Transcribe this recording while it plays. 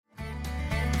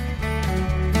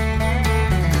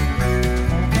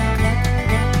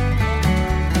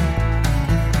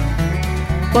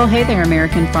Well, hey there,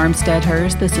 American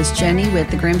farmsteaders. This is Jenny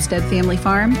with the Grimstead Family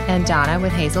Farm. And Donna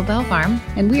with Hazel Bell Farm.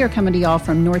 And we are coming to y'all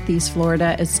from Northeast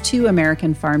Florida as two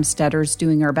American farmsteaders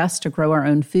doing our best to grow our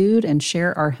own food and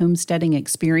share our homesteading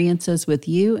experiences with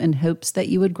you in hopes that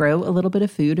you would grow a little bit of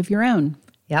food of your own.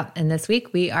 Yep. And this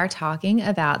week we are talking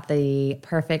about the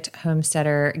perfect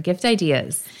homesteader gift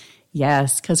ideas.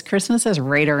 Yes, because Christmas is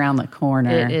right around the corner.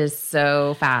 It is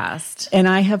so fast. And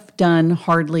I have done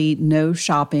hardly no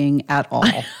shopping at all.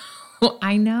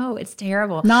 I know. It's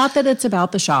terrible. Not that it's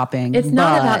about the shopping. It's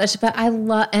not about this, but I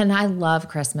love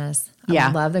Christmas. Yeah.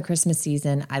 I love the Christmas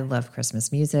season. I love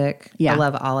Christmas music. Yeah. I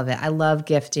love all of it. I love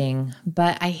gifting,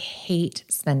 but I hate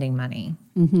spending money.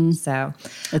 Mm-hmm. So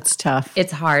it's tough.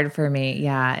 It's hard for me.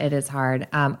 Yeah, it is hard.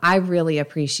 I really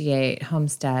appreciate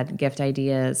homestead gift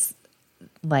ideas,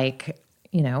 like,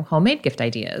 homemade gift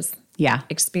ideas. Yeah.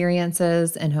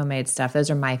 Experiences and homemade stuff. Those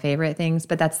are my favorite things,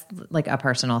 but that's like a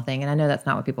personal thing. And I know that's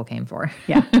not what people came for.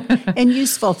 Yeah. And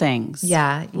useful things.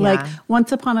 Yeah. Like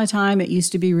once upon a time, it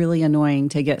used to be really annoying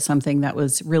to get something that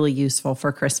was really useful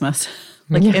for Christmas.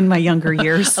 In my younger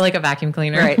years. Like a vacuum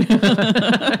cleaner. Right.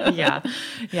 Yeah.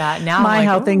 Now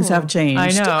how things have changed. I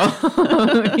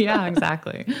know. Yeah,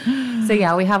 exactly. So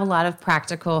yeah, we have a lot of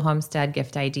practical homestead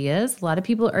gift ideas. A lot of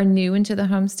people are new into the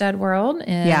homestead world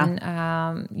and,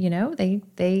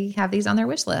 they have these on their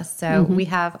wish list. So we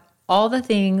have all the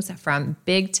things from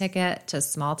big ticket to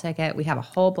small ticket. We have a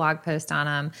whole blog post on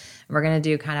them. And we're going to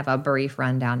do kind of a brief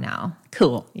rundown now.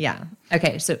 Cool. Yeah.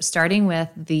 Okay. So starting with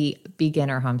the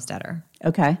beginner homesteader.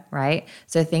 Okay. Right?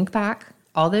 So think back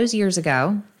all those years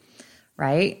ago,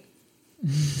 right?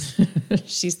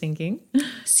 She's thinking.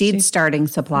 Seed starting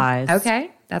supplies.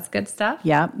 Okay. That's good stuff.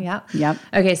 Yep.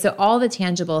 Okay. So all the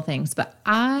tangible things, but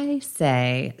I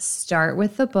say start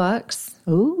with the books.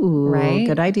 Ooh, right?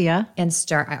 Good idea. And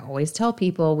I always tell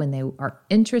people when they are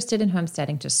interested in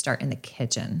homesteading to start in the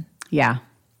kitchen. Yeah.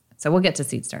 So we'll get to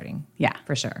seed starting. Yeah.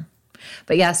 For sure.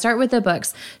 But yeah, start with the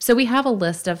books. So we have a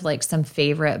list of like some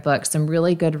favorite books, some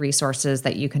really good resources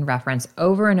that you can reference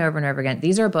over and over and over again.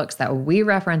 These are books that we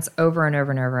reference over and over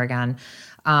and over again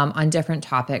on different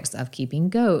topics of keeping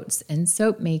goats and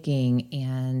soap making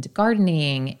and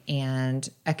gardening and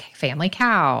a family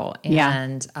cow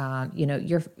and,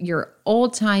 your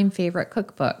old time favorite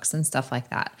cookbooks and stuff like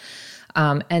that.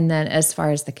 And then as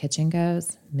far as the kitchen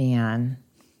goes, man,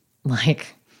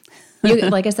 like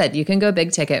I said, you can go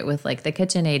big ticket with like the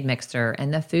KitchenAid mixer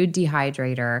and the food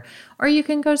dehydrator, or you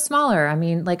can go smaller. I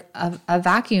mean, like a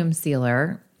vacuum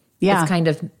sealer is kind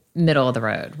of middle of the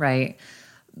road, right?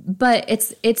 But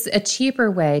it's a cheaper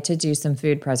way to do some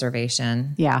food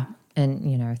preservation. Yeah.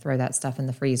 And, throw that stuff in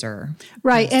the freezer.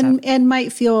 Right. And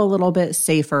might feel a little bit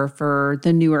safer for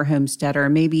the newer homesteader,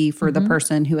 maybe for the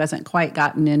person who hasn't quite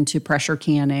gotten into pressure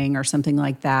canning or something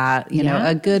like that.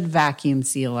 A good vacuum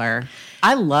sealer.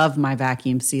 I love my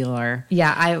vacuum sealer.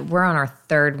 Yeah. We're on our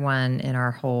third one in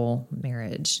our whole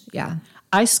marriage. Yeah.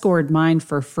 I scored mine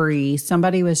for free.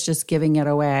 Somebody was just giving it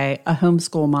away. A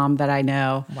homeschool mom that I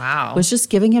know. Wow. Was just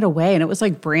giving it away. And it was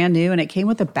like brand new. And it came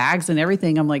with the bags and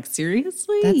everything. I'm like,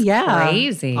 seriously? That's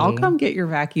crazy. I'll come get your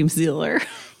vacuum sealer.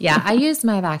 Yeah. I use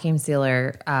my vacuum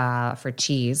sealer for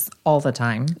cheese all the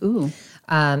time. Ooh.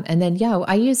 And then,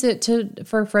 I use it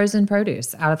for frozen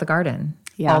produce out of the garden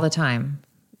all the time.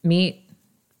 Meat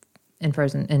and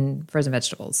frozen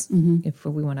vegetables. If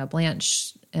we want to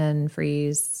blanch and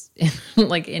freeze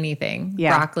like anything.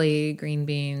 Yeah. Broccoli, green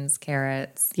beans,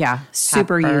 carrots. Yeah.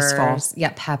 Super useful.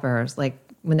 Yeah. Peppers. Like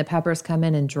when the peppers come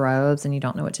in droves and you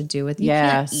don't know what to do with, you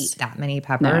can't eat that many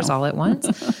peppers all at once.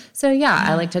 So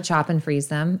I like to chop and freeze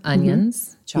them.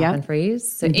 Onions, chop and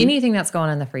freeze. So anything that's going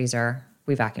in the freezer,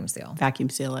 we vacuum seal. Vacuum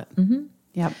seal it.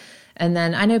 Yep. And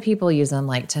then I know people use them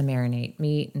like to marinate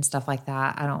meat and stuff like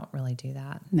that. I don't really do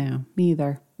that. No, me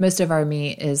either. Most of our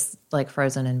meat is like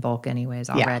frozen in bulk anyways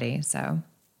already. So,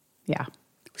 yeah.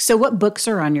 So what books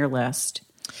are on your list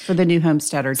for the new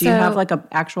homesteader? Do you have like an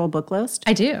actual book list?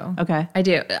 I do. Okay. I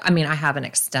do. I mean, I have an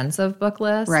extensive book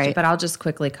list, right? But I'll just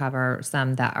quickly cover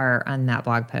some that are on that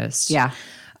blog post. Yeah.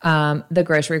 The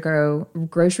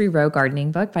Grocery Row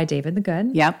Gardening book by David the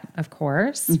Good. Yep. Of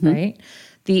course, right?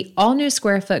 The All New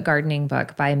Square Foot Gardening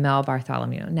book by Mel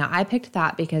Bartholomew. Now, I picked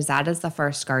that because that is the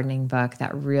first gardening book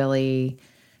that really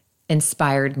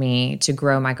inspired me to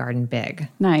grow my garden big.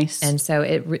 Nice. And so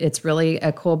it's really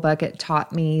a cool book. It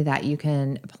taught me that you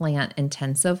can plant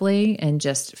intensively and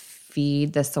just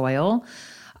feed the soil.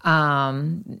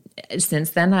 Since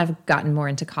then, I've gotten more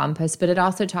into compost, but it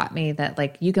also taught me that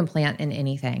like you can plant in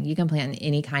anything. You can plant in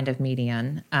any kind of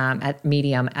medium. At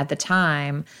the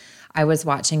time, I was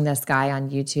watching this guy on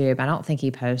YouTube. I don't think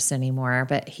he posts anymore,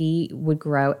 but he would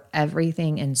grow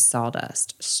everything in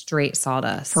sawdust, straight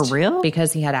sawdust. For real?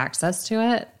 Because he had access to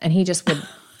it, and he just would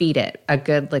feed it a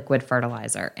good liquid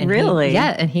fertilizer. And really?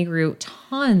 And he grew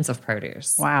tons of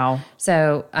produce. Wow.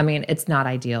 So, I mean, it's not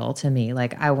ideal to me.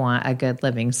 Like, I want a good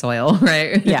living soil,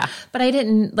 right? Yeah. But I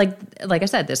didn't, like I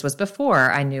said, this was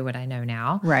before I knew what I know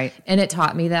now. Right. And it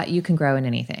taught me that you can grow in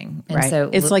anything. And right.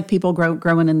 So it's like people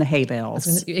growing in the hay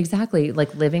bales. Exactly.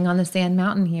 Like living on the sand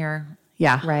mountain here.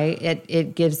 Yeah. Right.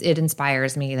 It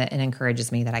inspires me that and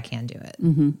encourages me that I can do it.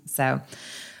 Mm-hmm. So,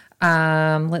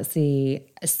 let's see.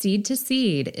 Seed to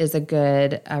Seed is a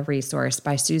good resource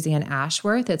by Suzanne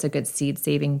Ashworth. It's a good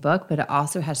seed-saving book, but it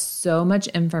also has so much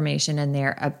information in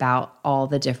there about all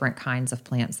the different kinds of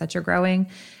plants that you're growing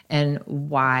and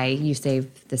why you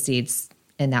save the seeds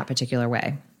in that particular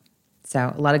way.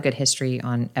 So a lot of good history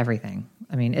on everything.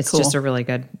 I mean, it's just a really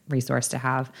good resource to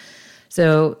have.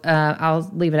 So I'll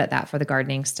leave it at that for the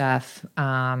gardening stuff.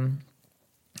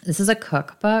 This is a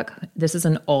cookbook. This is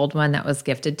an old one that was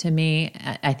gifted to me.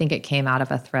 I think it came out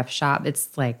of a thrift shop.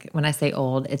 It's like, when I say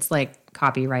old, it's like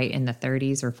copyright in the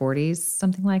 30s or 40s,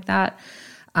 something like that.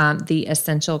 The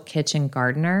Essential Kitchen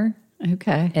Gardener.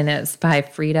 Okay. And it's by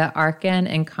Frida Arkin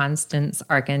and Constance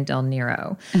Arkin Del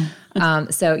Nero.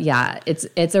 So yeah,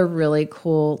 it's a really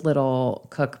cool little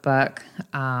cookbook.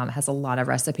 Has a lot of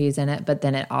recipes in it, but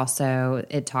then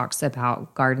it talks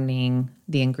about gardening,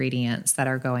 the ingredients that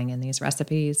are going in these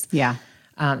recipes. Yeah.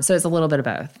 So it's a little bit of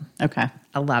both. Okay.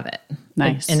 I love it.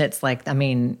 Nice. And it's like, I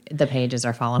mean, the pages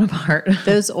are falling apart.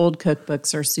 Those old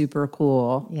cookbooks are super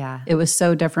cool. Yeah. It was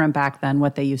so different back then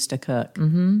what they used to cook.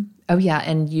 Mm-hmm. Oh yeah.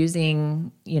 And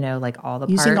using, like all the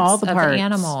parts of the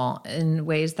animal in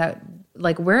ways that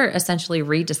like we're essentially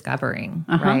rediscovering,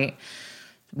 right?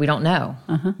 We don't know.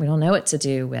 We don't know what to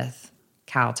do with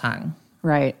cow tongue.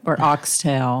 Right. Or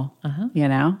oxtail,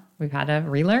 We've had to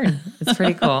relearn. It's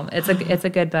pretty cool. It's a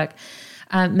good book.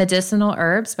 Medicinal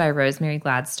Herbs by Rosemary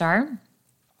Gladstar,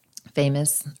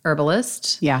 famous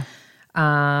herbalist. Yeah.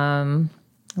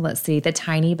 Let's see, The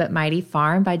Tiny But Mighty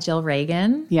Farm by Jill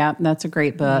Reagan. Yeah, that's a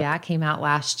great book. Yeah, it came out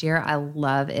last year. I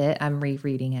love it. I'm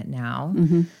rereading it now.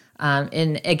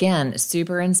 And again,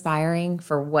 super inspiring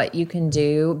for what you can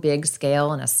do, big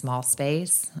scale in a small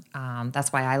space.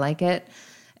 That's why I like it.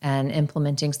 And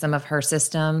implementing some of her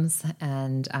systems,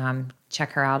 and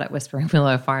check her out at Whispering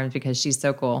Willow Farms because she's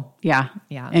so cool. Yeah.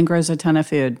 Yeah. And grows a ton of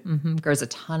food. Grows a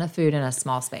ton of food in a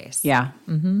small space. Yeah.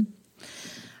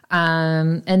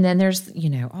 And then there's,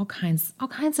 all kinds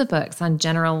of books on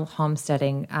general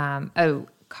homesteading.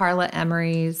 Carla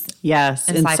Emery's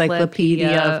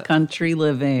Encyclopedia of Country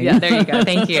Living. Yeah, there you go.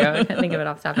 Thank you. I can't think of it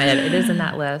off the top of my head. It is in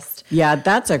that list. Yeah,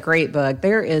 that's a great book.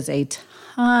 There is a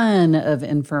ton of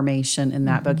information in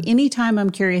that book. Anytime I'm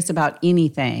curious about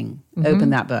anything, open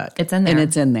that book. It's in there. And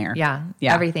it's in there. Yeah.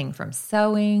 Everything from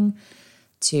sewing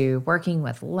to working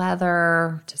with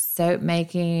leather to soap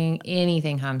making,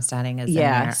 anything homesteading is in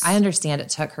there. I understand it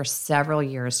took her several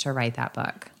years to write that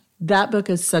book. That book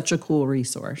is such a cool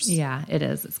resource. Yeah, it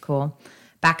is. It's cool.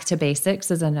 Back to Basics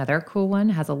is another cool one.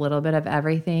 Has a little bit of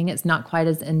everything. It's not quite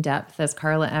as in-depth as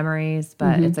Carla Emery's,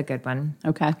 but it's a good one.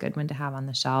 Okay. Good one to have on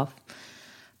the shelf.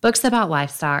 Books about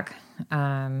livestock.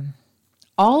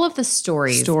 All of the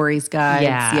stories. Stories guides.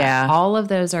 Yeah. All of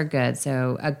those are good.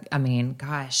 So,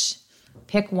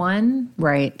 pick one.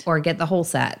 Right. Or get the whole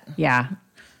set. Yeah.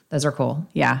 Those are cool.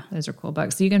 Yeah. Those are cool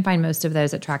books. So you can find most of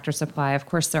those at Tractor Supply. Of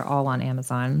course, they're all on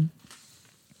Amazon.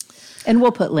 And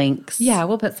we'll put links. Yeah,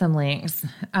 we'll put some links.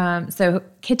 So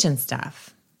kitchen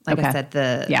stuff. Like I said,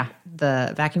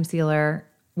 the vacuum sealer.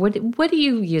 What do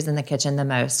you use in the kitchen the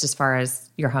most as far as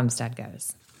your homestead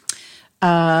goes?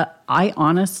 I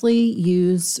honestly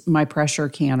use my pressure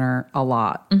canner a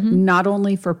lot, not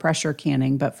only for pressure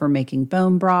canning, but for making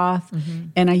bone broth.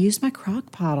 And I use my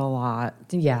crock pot a lot.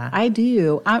 Yeah. I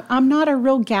do. I'm not a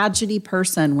real gadgety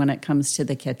person when it comes to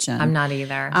the kitchen. I'm not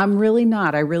either. I'm really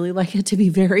not. I really like it to be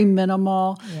very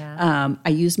minimal. Yeah. I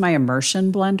use my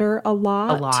immersion blender a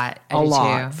lot. I a do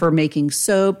lot. too. For making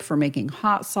soap, for making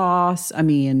hot sauce. I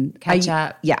mean,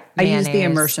 ketchup. I use the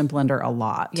mayonnaise. immersion blender a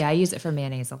lot. Yeah, I use it for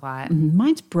mayonnaise a lot.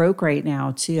 Mine's broke right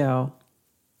now, too.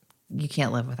 You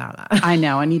can't live without that. I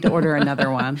know. I need to order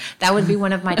another one. That would be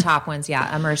one of my top ones.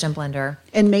 Yeah, immersion blender.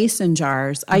 And mason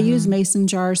jars. I use mason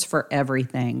jars for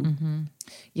everything.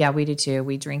 Yeah, we do too.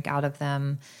 We drink out of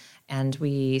them and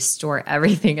we store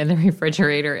everything in the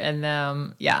refrigerator in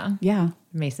them. Yeah. Yeah.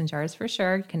 Mason jars for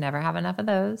sure. You can never have enough of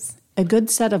those. A good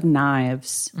set of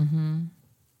knives.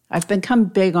 I've become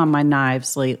big on my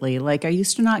knives lately. Like I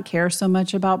used to not care so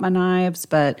much about my knives,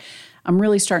 but I'm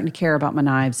really starting to care about my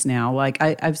knives now. Like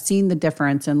I've seen the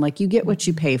difference, and like you get what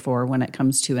you pay for when it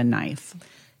comes to a knife.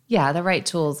 Yeah, the right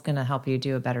tool is going to help you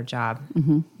do a better job.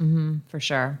 For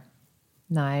sure.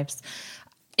 Knives.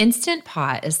 Instant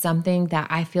Pot is something that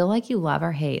I feel like you love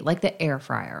or hate, like the air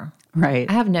fryer. Right.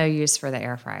 I have no use for the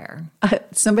air fryer.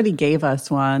 Somebody gave us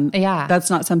one. Yeah. That's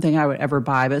not something I would ever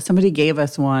buy, but somebody gave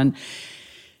us one.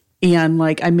 And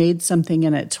like I made something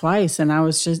in it twice. And I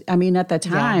was just, I mean, at the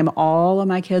time, all of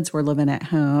my kids were living at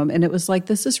home. And it was like,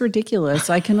 this is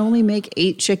ridiculous. I can only make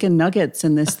 8 chicken nuggets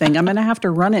in this thing. I'm going to have to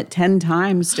run it 10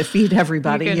 times to feed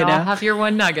everybody. You can all have your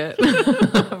one nugget.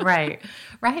 Right.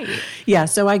 Yeah.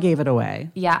 So I gave it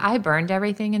away. Yeah. I burned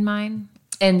everything in mine.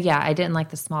 And yeah, I didn't like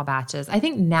the small batches. I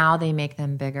think now they make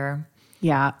them bigger.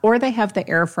 Yeah. Or they have the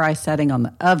air fry setting on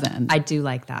the oven. I do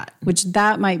like that. Which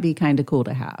that might be kind of cool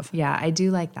to have. Yeah, I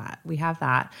do like that. We have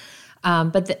that.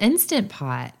 But the Instant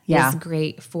Pot is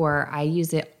great for, I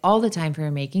use it all the time for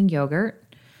making yogurt.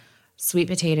 Sweet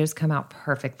potatoes come out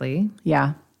perfectly.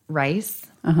 Yeah. Rice.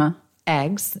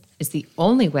 Eggs is the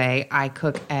only way I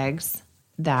cook eggs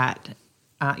that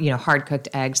hard cooked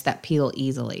eggs that peel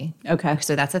easily. Okay.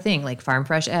 So that's the thing, like farm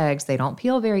fresh eggs, they don't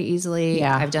peel very easily.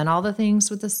 Yeah. I've done all the things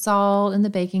with the salt and the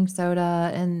baking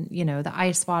soda and, the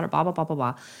ice water, blah, blah, blah, blah,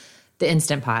 blah. The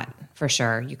Instant Pot, for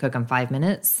sure. You cook them 5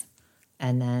 minutes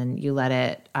and then you let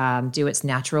it do its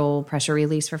natural pressure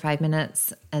release for 5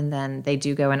 minutes. And then they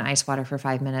do go in ice water for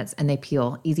 5 minutes and they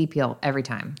peel, easy peel every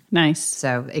time. Nice.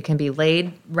 So it can be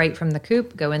laid right from the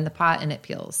coop, go in the pot and it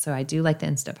peels. So I do like the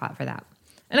Instant Pot for that.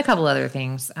 And a couple other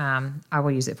things I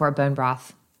will use it for. Bone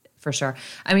broth, for sure.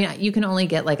 I mean, you can only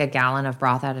get like a gallon of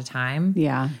broth at a time.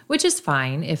 Yeah. Which is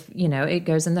fine. If, it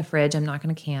goes in the fridge, I'm not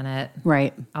going to can it.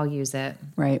 Right. I'll use it.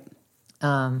 Right.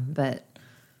 But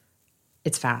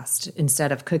it's fast.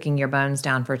 Instead of cooking your bones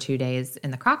down for 2 days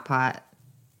in the crock pot,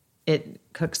 it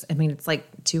cooks, it's like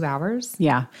 2 hours.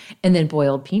 Yeah. And then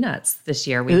boiled peanuts this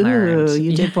year we learned.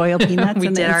 You did boiled peanuts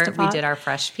in the Instant Pot? We did our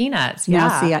fresh peanuts.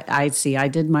 Yeah. I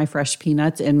did my fresh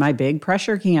peanuts in my big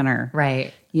pressure canner.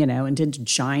 Right. And did a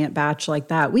giant batch like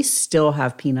that. We still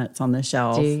have peanuts on the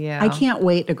shelf. Do you? I can't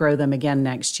wait to grow them again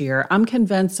next year. I'm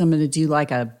convinced I'm going to do like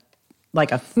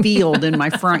a field in my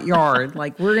front yard.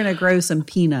 Like we're going to grow some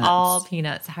peanuts. All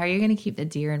peanuts. How are you going to keep the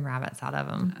deer and rabbits out of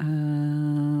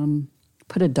them?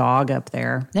 Put a dog up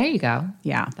there. There you go.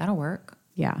 Yeah. That'll work.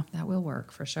 Yeah. That will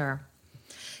work for sure.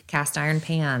 Cast iron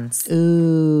pans.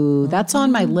 Ooh, that's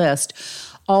on my list.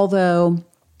 Although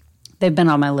they've been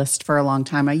on my list for a long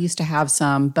time. I used to have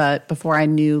some, but before I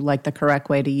knew like the correct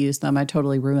way to use them, I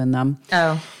totally ruined them.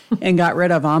 Oh. And got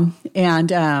rid of them.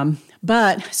 And,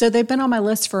 so they've been on my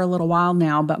list for a little while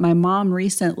now, but my mom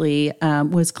recently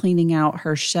was cleaning out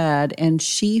her shed and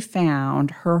she found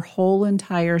her whole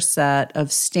entire set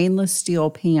of stainless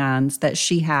steel pans that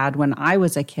she had when I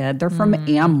was a kid. They're from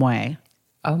Amway.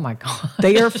 Oh my God.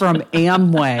 They are from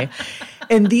Amway.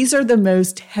 And these are the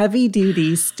most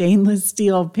heavy-duty stainless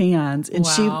steel pans. And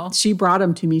wow. she brought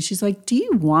them to me. She's like, "Do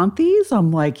you want these?"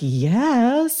 I'm like,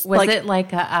 "Yes." Was it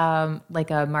like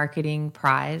a marketing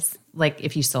prize? Like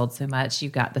if you sold so much, you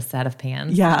got the set of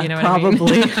pans? Yeah, you know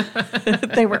probably. What I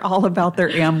mean? They were all about their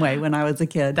Amway when I was a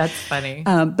kid. That's funny.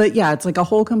 But yeah, it's like a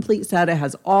whole complete set. It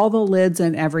has all the lids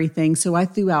and everything. So I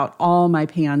threw out all my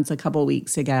pans a couple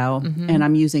weeks ago, and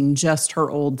I'm using just her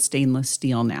old stainless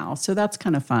steel now. So that's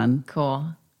kind of fun. Cool.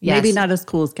 Yes. Maybe not as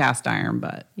cool as cast iron,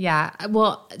 but. Yeah.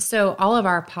 Well, so all of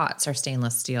our pots are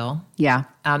stainless steel. Yeah.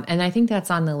 And I think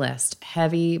that's on the list.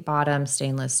 Heavy bottom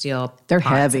stainless steel. They're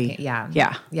pots. heavy. Yeah.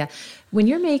 Yeah. Yeah. When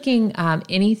you're making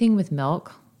anything with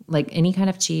milk, like any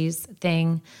kind of cheese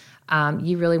thing,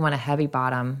 you really want a heavy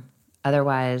bottom.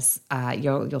 Otherwise,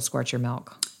 you'll scorch your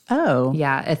milk. Oh.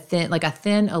 Yeah. A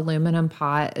thin aluminum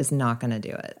pot is not going to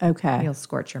do it. Okay. You'll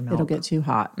scorch your milk. It'll get too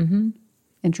hot. Mm-hmm.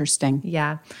 Interesting.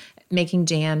 Yeah. Making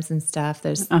jams and stuff,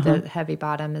 the heavy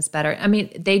bottom is better. I mean,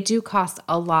 they do cost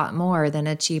a lot more than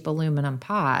a cheap aluminum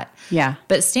pot. Yeah.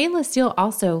 But stainless steel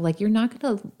also, like you're not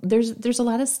going to, there's a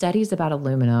lot of studies about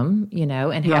aluminum,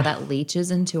 and how that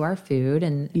leaches into our food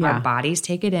and our bodies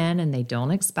take it in and they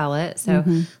don't expel it. So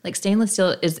like stainless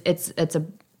steel it's a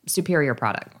superior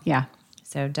product. Yeah.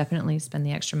 So definitely spend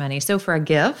the extra money. So for a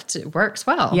gift, it works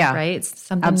well. Yeah. Right? It's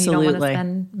something Absolutely. you don't want to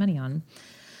spend money on.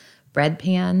 Bread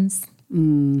pans.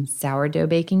 Sourdough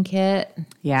baking kit.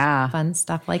 Yeah. Fun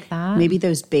stuff like that. Maybe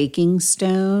those baking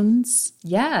stones.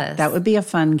 Yes. That would be a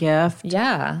fun gift.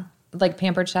 Yeah. Like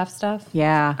Pampered Chef stuff.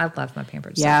 Yeah. I love my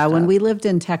Pampered Chef Yeah. stuff. When we lived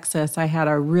in Texas, I had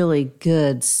a really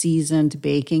good seasoned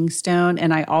baking stone,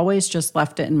 and I always just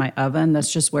left it in my oven.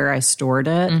 That's just where I stored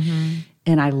it.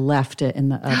 And I left it in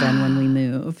the oven when we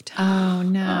moved. Oh,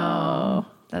 no.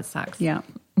 That sucks. Yeah.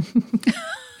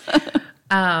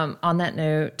 On that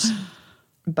note,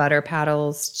 butter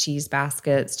paddles, cheese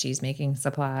baskets, cheese making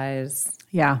supplies.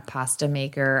 Yeah. Pasta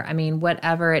maker. I mean,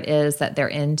 whatever it is that they're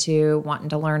into, wanting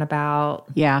to learn about.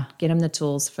 Yeah. Get them the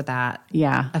tools for that.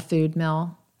 Yeah. A food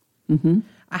mill.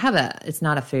 It's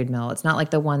not a food mill. It's not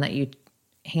like the one that you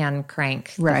hand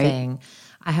crank the thing.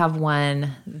 I have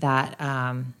one that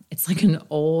it's like an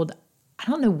old, I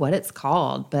don't know what it's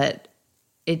called, but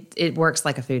it works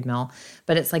like a food mill.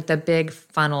 But it's like the big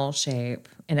funnel shape,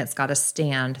 and it's got a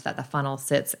stand that the funnel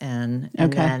sits in,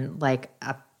 and then like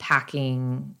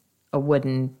a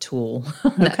wooden tool.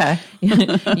 Okay.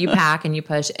 You pack and you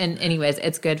push. And anyways,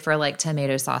 it's good for like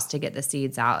tomato sauce to get the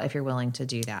seeds out if you're willing to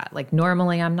do that. Like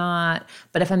normally I'm not,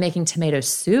 but if I'm making tomato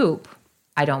soup,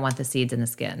 I don't want the seeds in the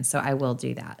skin. So I will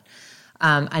do that.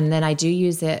 And then I do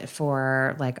use it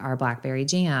for like our blackberry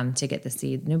jam to get the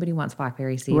seed. Nobody wants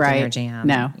blackberry seeds in their jam.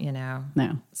 No.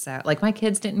 No. So like my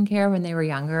kids didn't care when they were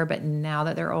younger, but now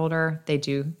that they're older, they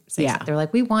do say they're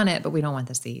like, we want it, but we don't want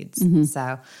the seeds.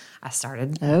 So I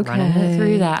started running it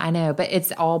through that. I know, but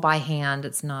it's all by hand.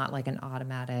 It's not like an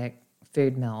automatic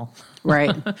food mill.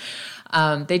 Right.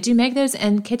 They do make those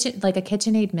in like a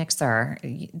KitchenAid mixer.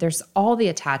 There's all the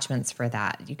attachments for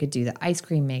that. You could do the ice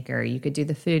cream maker. You could do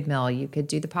the food mill. You could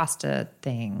do the pasta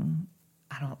thing.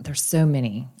 There's so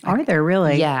many. Are there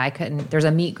really? Yeah, I couldn't. There's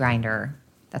a meat grinder.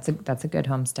 That's a good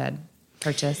homestead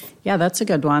purchase. Yeah, that's a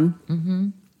good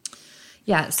one.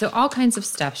 Yeah, so all kinds of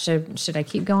stuff. Should I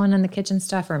keep going on the kitchen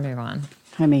stuff or move on?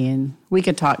 I mean, we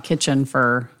could talk kitchen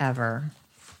for ever.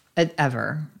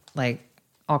 Like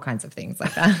all kinds of things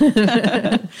like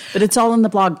that. But it's all in the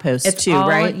blog post too,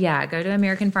 right? Yeah, go to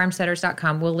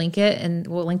AmericanFarmsteaders.com. We'll link it, and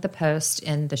we'll link the post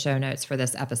in the show notes for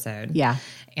this episode. Yeah.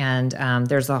 And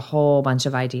there's a whole bunch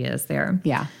of ideas there.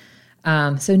 Yeah.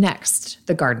 So next,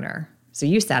 the gardener. So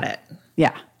you said it.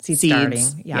 Yeah. Seeds.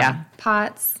 Starting. Yeah.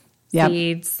 Pots,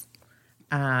 seeds,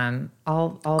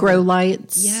 all grow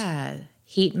lights. Yeah.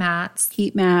 Heat mats,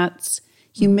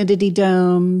 humidity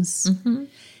domes.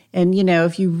 And,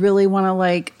 if you really want to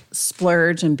like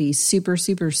splurge and be super,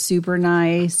 super, super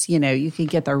nice, you could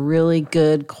get the really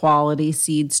good quality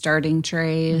seed starting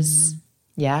trays.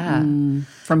 Yeah.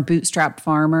 From Bootstrapped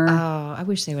Farmer. Oh, I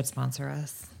wish they would sponsor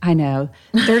us. I know.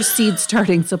 Their seed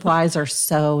starting supplies are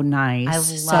so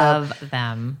nice. I love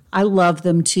them. I love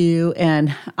them too.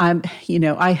 And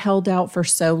I held out for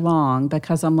so long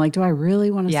because I'm like, do I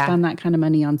really want to spend that kind of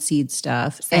money on seed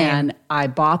stuff? Same. And I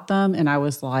bought them and I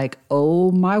was like,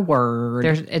 oh my word.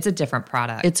 It's a different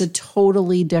product. It's a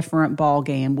totally different ball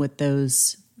game with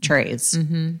those trays.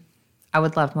 I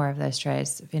would love more of those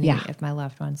trays if my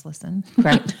loved ones listen.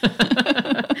 Right.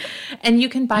 And you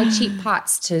can buy cheap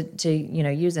pots to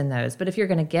use in those. But if you're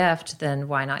going to gift, then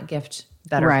why not gift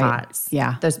better pots?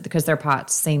 Yeah. Because they're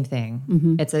pots, same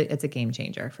thing. It's a game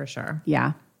changer for sure.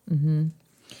 Yeah.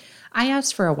 I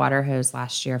asked for a water hose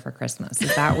last year for Christmas.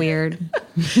 Is that weird?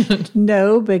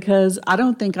 No, because I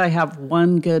don't think I have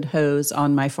one good hose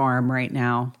on my farm right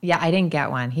now. Yeah, I didn't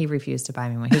get one. He refused to buy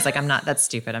me one. He's like, that's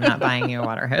stupid. I'm not buying you a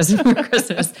water hose for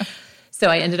Christmas. So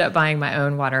I ended up buying my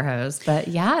own water hose. But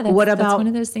yeah, that's one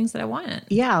of those things that I want.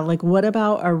 Yeah, like what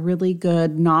about a really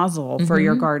good nozzle for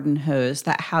your garden hose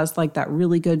that has like that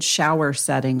really good shower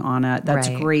setting on it that's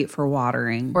great for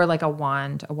watering? Or like a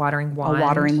watering wand. A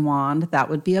watering wand. That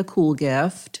would be a cool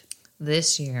gift.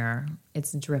 This year,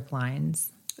 it's drip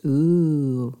lines.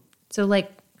 Ooh. So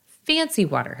like fancy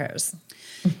water hose.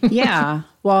 Yeah.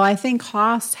 Well, I think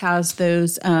Haas has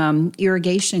those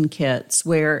irrigation kits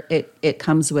where it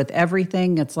comes with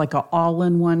everything. It's like an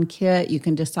all-in-one kit. You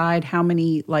can decide how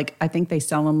many, like I think they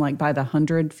sell them like by the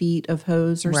 100 feet of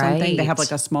hose or something. They have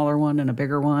like a smaller one and a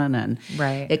bigger one. And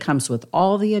it comes with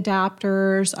all the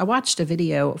adapters. I watched a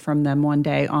video from them one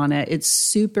day on it. It's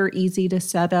super easy to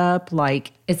set up.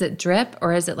 Like, is it drip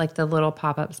or is it like the little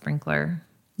pop-up sprinkler?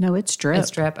 No, it's drip. It's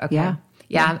drip. Okay. Yeah.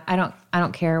 Yeah, I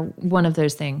don't care one of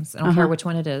those things. I don't care which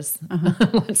one it is.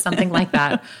 Something like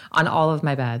that on all of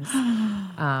my beds.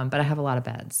 But I have a lot of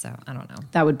beds, so I don't know.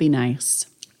 That would be nice.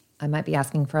 I might be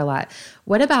asking for a lot.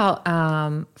 What about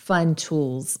fun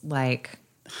tools like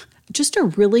just a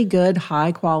really good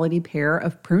high quality pair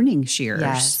of pruning shears?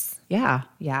 Yes. Yeah.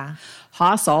 Yeah.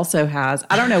 Haas also has,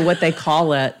 I don't know what they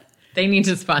call it. They need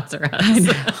to sponsor us.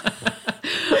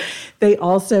 They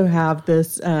also have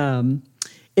this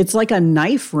it's like a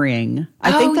knife ring.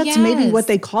 I think that's maybe what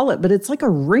they call it, but it's like a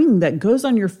ring that goes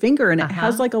on your finger and it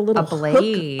has like a little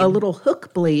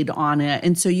hook blade on it.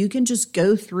 And so you can just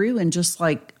go through and just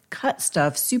like cut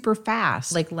stuff super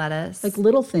fast. Like lettuce. Like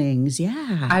little things.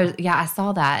 Yeah. I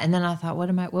saw that. And then I thought,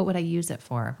 what would I use it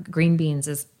for? Green beans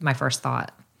is my first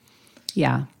thought.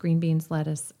 Yeah. Green beans,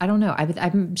 lettuce. I don't know.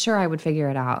 I'm sure I would figure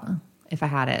it out if I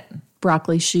had it.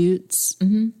 Broccoli shoots.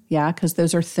 Mm-hmm. Yeah, because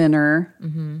those are thinner.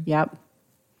 Mm-hmm. Yep.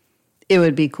 It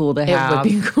would be cool to have. It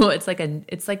would be cool. It's like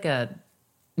a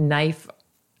knife.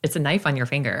 It's a knife on your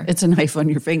finger. It's a knife on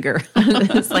your finger.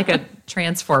 It's like a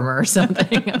transformer or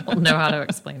something. I don't know how to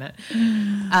explain it.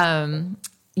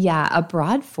 Yeah, a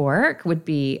broad fork would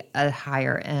be a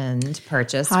higher end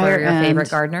purchase for your favorite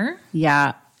gardener.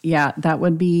 Yeah. Yeah, that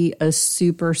would be a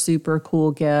super, super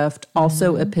cool gift.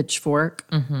 Also, a pitchfork.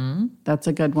 Mm-hmm. That's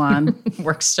a good one.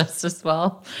 Works just as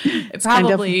well. It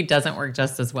probably doesn't work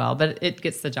just as well, but it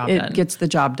gets the job done. It gets the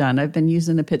job done. I've been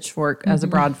using a pitchfork as a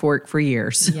broad fork for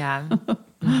years. Yeah.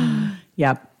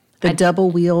 Yep. The double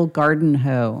wheel garden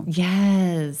hoe.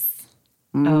 Yes.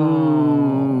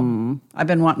 Oh. I've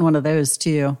been wanting one of those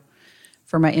too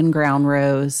for my in-ground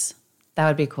rows. That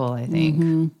would be cool, I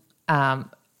think.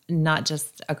 Not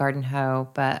just a garden hoe,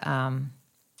 but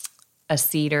a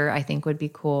cedar, I think, would be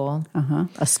cool.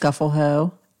 A scuffle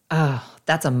hoe. Oh,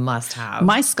 that's a must-have.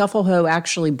 My scuffle hoe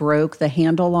actually broke. The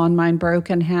handle on mine broke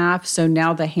in half, so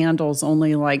now the handle's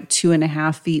only like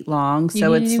 2.5 feet long.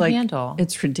 So it's like handle.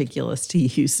 It's ridiculous to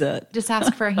use it. Just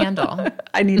ask for a handle.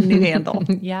 I need a new handle.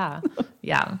 Yeah.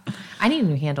 I need a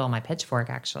new handle on my pitchfork,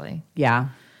 actually. Yeah.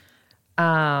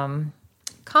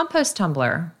 Compost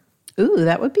tumbler. Ooh,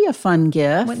 that would be a fun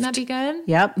gift. Wouldn't that be good?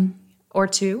 Yep. Or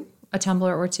two, a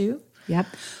tumbler or two. Yep.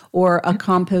 Or a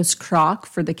compost crock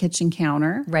for the kitchen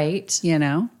counter. Right. You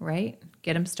know? Right.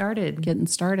 Get them started. Getting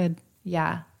started.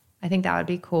 Yeah. I think that would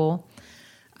be cool.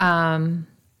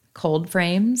 Cold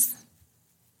frames,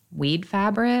 weed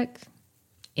fabric,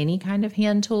 any kind of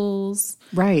hand tools.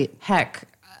 Right. Heck,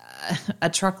 a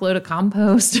truckload of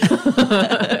compost.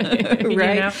 Right. You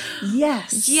know?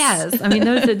 Yes. Yes. I mean,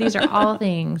 these are all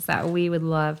things that we would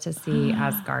love to see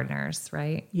as gardeners,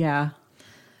 right? Yeah.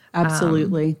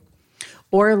 Absolutely.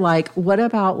 Or like, what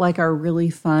about like our really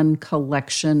fun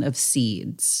collection of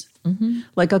seeds? Mm-hmm.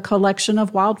 Like a collection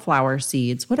of wildflower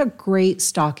seeds. What a great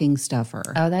stocking stuffer.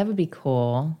 Oh, that would be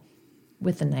cool.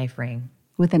 With a knife ring.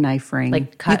 With a knife ring.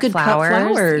 Like cut flowers.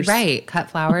 Cut flowers. Right. Cut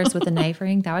flowers with a knife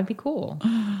ring. That would be cool.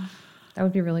 That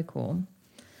would be really cool.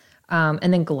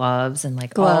 And then gloves and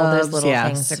like all those little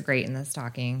things are great in the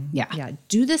stocking. Yeah. Yeah.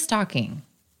 Do the stocking.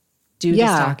 The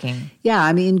stocking. Yeah.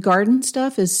 I mean, garden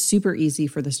stuff is super easy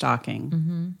for the stocking.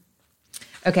 Mm-hmm.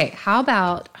 Okay. How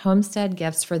about homestead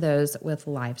gifts for those with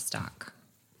livestock?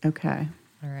 Okay.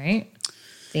 All right.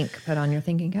 Put on your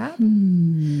thinking cap.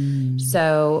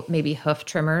 So maybe hoof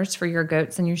trimmers for your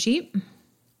goats and your sheep.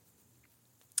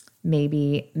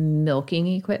 Maybe milking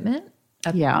equipment.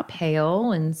 A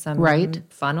pail and some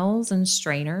funnels and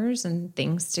strainers and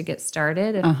things to get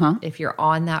started. If you're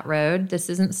on that road, this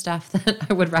isn't stuff that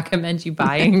I would recommend you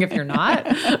buying if you're not.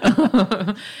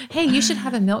 Hey, you should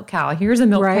have a milk cow. Here's a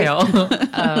milk pail.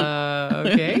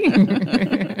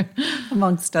 Okay.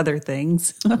 Amongst other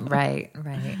things. Right.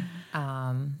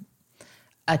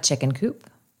 A chicken coop.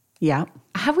 Yeah.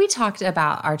 Have we talked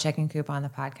about our chicken coop on the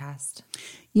podcast?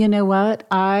 You know what?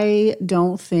 I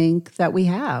don't think that we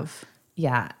have.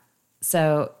 Yeah.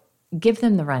 So give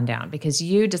them the rundown because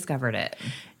you discovered it.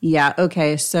 Yeah.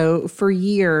 Okay. So for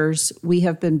years, we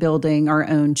have been building our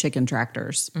own chicken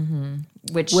tractors. Mm-hmm.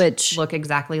 Which look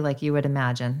exactly like you would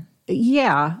imagine.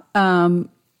 Yeah. And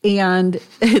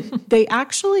they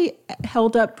actually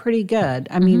held up pretty good.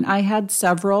 I mean, I had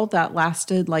several that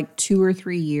lasted like 2 or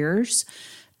 3 years.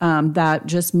 That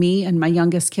just me and my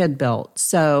youngest kid built.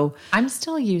 So I'm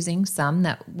still using some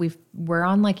that we're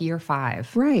on like year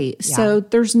 5. Right. Yeah. So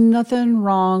there's nothing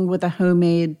wrong with a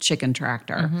homemade chicken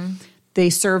tractor. They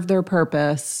serve their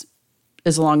purpose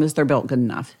as long as they're built good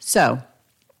enough. So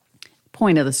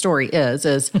point of the story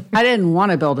is I didn't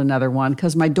want to build another one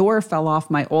because my door fell off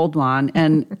my old one,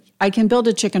 and I can build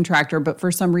a chicken tractor, but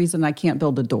for some reason I can't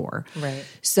build a door. Right.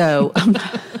 So I'm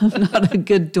not a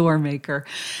good door maker.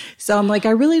 So I'm like,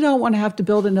 I really don't want to have to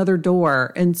build another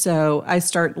door. And so I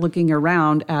start looking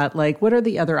around at like, what are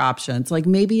the other options? Like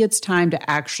maybe it's time to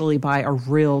actually buy a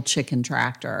real chicken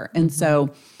tractor. And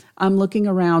so I'm looking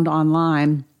around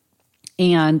online.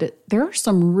 And there are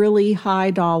some really high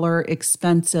dollar,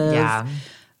 expensive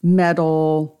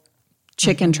metal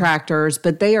chicken tractors,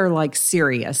 but they are like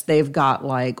serious. They've got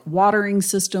like watering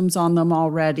systems on them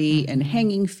already and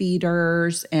hanging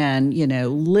feeders and,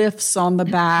 lifts on the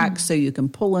back so you can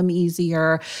pull them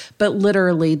easier. But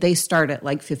literally they start at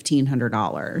like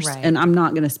 $1,500. Right. And I'm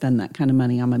not going to spend that kind of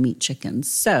money on my meat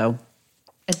chickens. So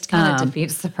it kind of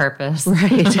defeats the purpose.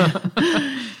 Right.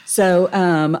 So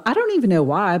I don't even know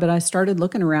why, but I started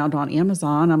looking around on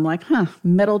Amazon. I'm like,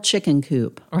 metal chicken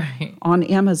coop on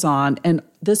Amazon. And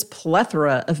this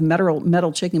plethora of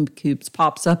metal chicken coops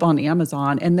pops up on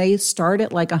Amazon, and they start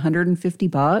at like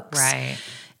 $150. Right.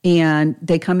 And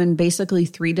they come in basically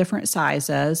 3 different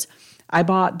sizes. I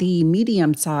bought the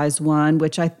medium size one,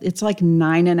 which it's like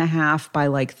 9.5 by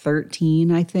like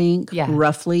 13, I think,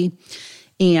 roughly.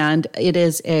 And it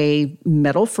is a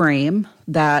metal frame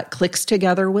that clicks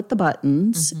together with the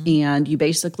buttons, and you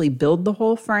basically build the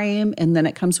whole frame, and then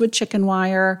it comes with chicken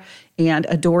wire and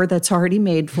a door that's already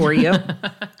made for you.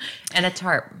 And a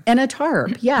tarp.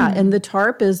 Yeah. And the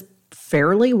tarp is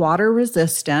fairly water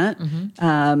resistant,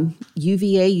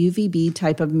 UVA, UVB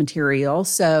type of material.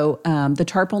 So the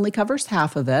tarp only covers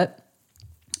half of it.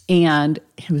 And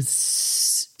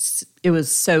it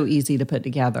was so easy to put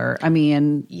together. I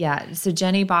mean... Yeah. So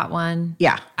Jenny bought one.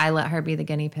 Yeah. I let her be the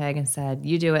guinea pig and said,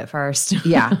 you do it first.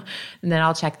 Yeah. And then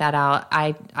I'll check that out.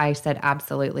 I said,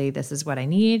 absolutely, this is what I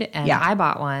need. And I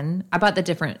bought one. I bought the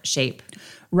different shape.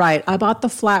 Right. I bought the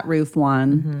flat roof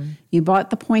one. You bought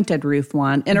the pointed roof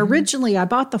one. And originally I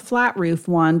bought the flat roof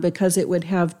one because it would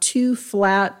have 2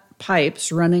 flat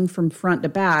pipes running from front to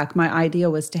back. My idea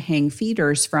was to hang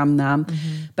feeders from them,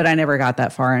 but I never got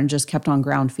that far and just kept on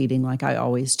ground feeding like I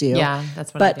always do. Yeah,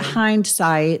 that's what I do. But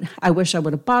hindsight, I wish I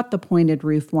would have bought the pointed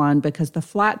roof one because the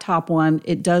flat top one,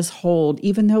 it does hold,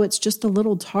 even though it's just a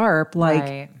little tarp,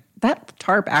 like that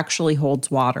tarp actually holds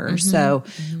water. So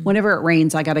whenever it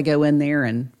rains, I got to go in there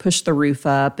and push the roof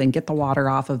up and get the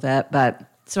water off of it. But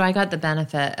so I got the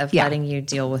benefit of letting you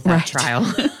deal with that trial.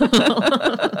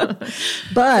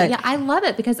 But yeah, I love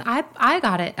it because I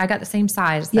got it. I got the same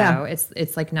size though. Yeah.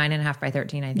 It's like 9.5 by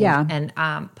 13, I think. Yeah.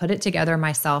 And put it together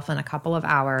myself in a couple of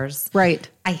hours. Right.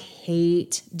 I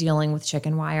hate dealing with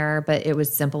chicken wire, but it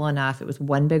was simple enough. It was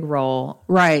one big roll.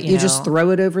 Right. You just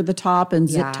throw it over the top and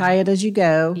zip tie it as you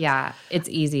go. Yeah. It's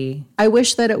easy. I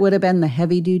wish that it would have been the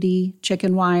heavy duty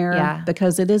chicken wire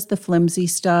because it is the flimsy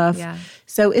stuff. Yeah.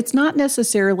 So it's not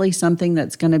necessarily something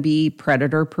that's going to be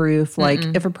predator proof. Like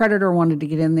if a predator wanted to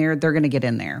get in there, they're going to get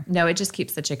in there. No, it just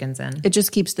keeps the chickens in. It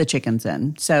just keeps the chickens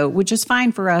in. So, which is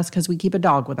fine for us because we keep a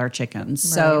dog with our chickens.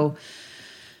 Right. So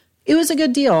it was a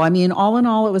good deal. I mean, all in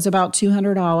all, it was about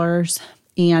 $200.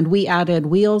 And we added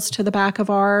wheels to the back of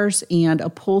ours and a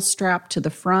pull strap to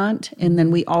the front. And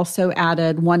then we also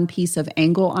added one piece of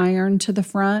angle iron to the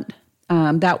front.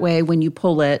 That way, when you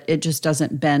pull it, it just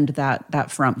doesn't bend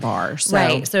that front bar. So.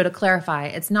 Right. So to clarify,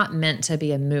 it's not meant to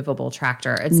be a movable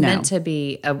tractor. It's meant to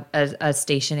be a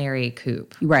stationary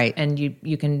coop. Right. And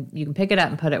you can pick it up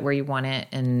and put it where you want it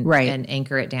and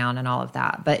anchor it down and all of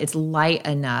that. But it's light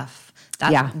enough.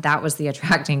 That was the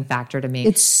attracting factor to me.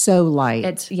 It's so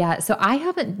light. So I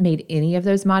haven't made any of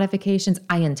those modifications.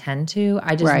 I intend to.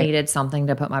 I just needed something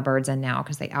to put my birds in now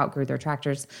because they outgrew their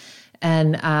tractors.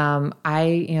 And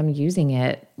I am using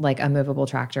it like a movable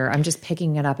tractor. I'm just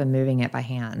picking it up and moving it by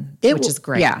hand, which is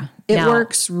great. Yeah, it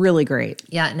works really great.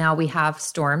 Yeah, now we have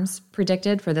storms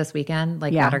predicted for this weekend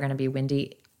that are going to be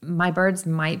windy. My birds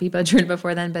might be butchered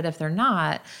before then, but if they're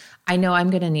not, I know I'm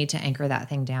going to need to anchor that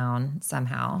thing down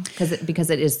somehow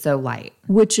because it is so light.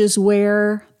 Which is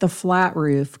where the flat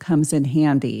roof comes in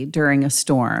handy during a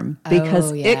storm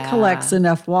because it collects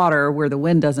enough water where the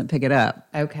wind doesn't pick it up.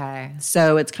 Okay.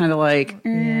 So it's kind of like,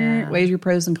 weighs your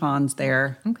pros and cons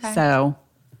there. Okay. So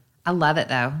I love it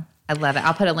though. I love it.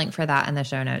 I'll put a link for that in the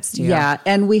show notes too. Yeah.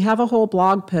 And we have a whole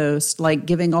blog post like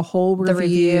giving a whole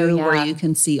review where you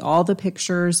can see all the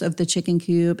pictures of the chicken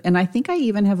coop. And I think I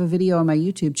even have a video on my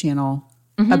YouTube channel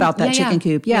about that chicken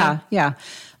coop. Yeah.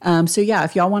 So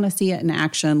if y'all want to see it in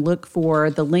action, look for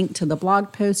the link to the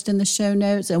blog post in the show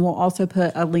notes. And we'll also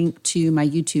put a link to my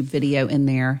YouTube video in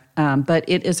there. But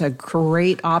it is a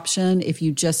great option if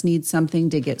you just need something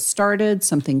to get started,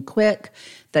 something quick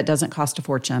that doesn't cost a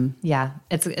fortune. Yeah,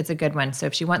 it's a good one. So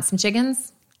if she wants some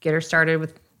chickens, get her started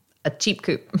with a cheap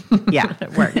coop. Yeah,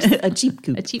 it works. A cheap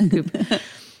coop. A cheap coop.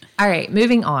 All right,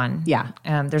 moving on. Yeah.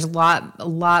 There's a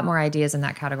lot more ideas in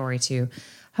that category too.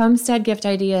 Homestead gift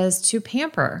ideas to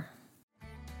pamper.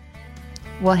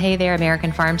 Well, hey there,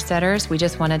 American Farmsteaders. We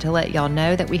just wanted to let y'all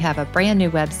know that we have a brand new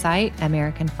website,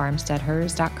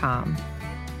 AmericanFarmsteadHers.com.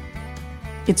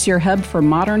 It's your hub for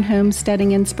modern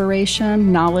homesteading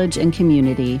inspiration, knowledge, and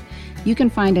community. You can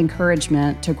find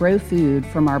encouragement to grow food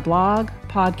from our blog,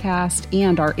 podcast,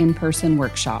 and our in-person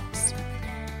workshops.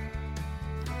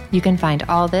 You can find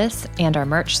all this and our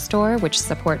merch store, which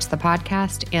supports the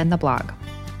podcast and the blog.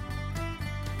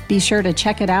 Be sure to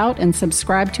check it out and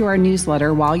subscribe to our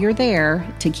newsletter while you're there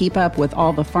to keep up with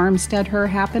all the Farmstead Her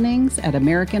happenings at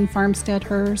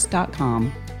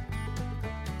AmericanFarmsteadHers.com.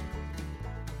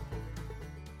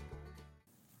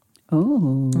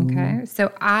 Oh. Okay.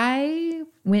 So I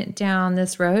went down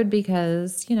this road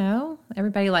because,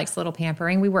 everybody likes a little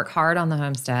pampering. We work hard on the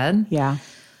homestead. Yeah.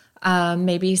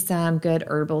 Maybe some good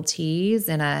herbal teas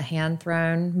in a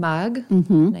hand-thrown mug.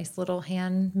 Nice little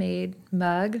handmade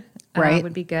mug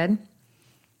would be good.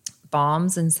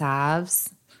 Balms and salves.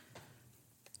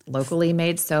 Locally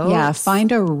made soaps. Yeah,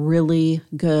 find a really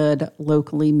good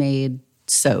locally made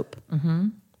soap.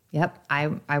 Yep,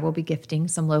 I will be gifting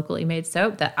some locally made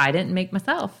soap that I didn't make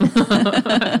myself.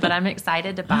 But I'm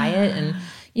excited to buy it and,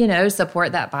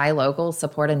 support that buy local,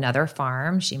 support another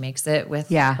farm. She makes it with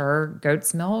her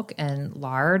goat's milk and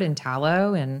lard and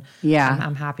tallow. And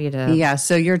I'm happy to. Yeah,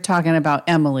 so you're talking about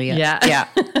Emily. Yeah.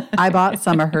 I bought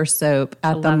some of her soap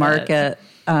at the market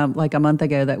like a month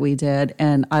ago that we did,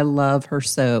 and I love her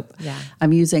soap. Yeah.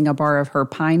 I'm using a bar of her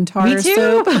pine tar Me too.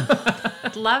 soap.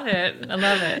 Love it. I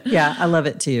love it. Yeah, I love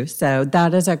it too. So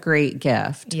that is a great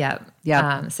gift. Yep.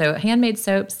 Yeah. So handmade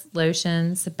soaps,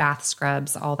 lotions, bath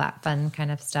scrubs, all that fun kind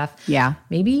of stuff. Yeah.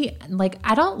 Maybe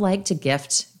I don't like to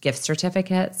gift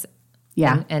certificates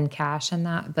and cash and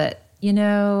that, but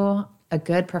a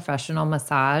good professional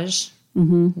massage,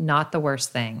 not the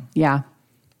worst thing. Yeah.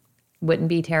 Wouldn't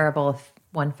be terrible if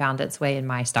one found its way in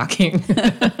my stocking.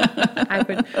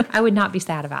 I would not be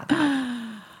sad about that.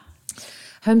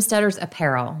 Homesteader's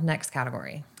apparel, next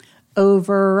category.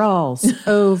 Overalls.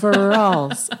 I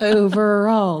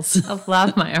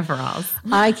love my overalls.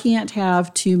 I can't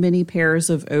have too many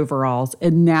pairs of overalls.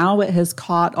 And now it has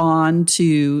caught on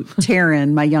to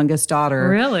Taryn, my youngest daughter.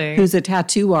 Really? Who's a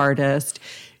tattoo artist.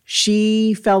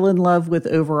 She fell in love with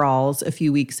overalls a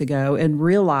few weeks ago and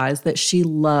realized that she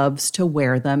loves to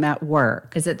wear them at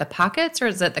work. Is it the pockets or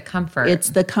is it the comfort?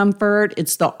 It's the comfort.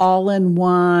 It's the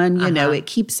all-in-one. It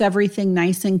keeps everything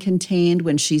nice and contained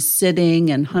when she's sitting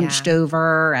and hunched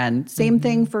over. And same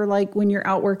thing for like when you're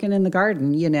out working in the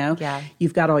garden, Yeah.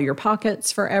 You've got all your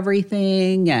pockets for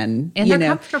everything. And they're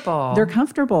comfortable. They're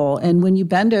comfortable. And when you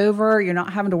bend over, you're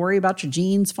not having to worry about your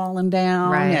jeans falling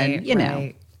down. Right, and,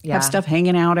 right. have stuff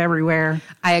hanging out everywhere.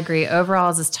 I agree.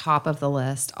 Overalls is top of the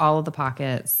list. All of the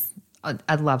pockets.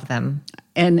 I love them.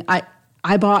 And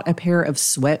I bought a pair of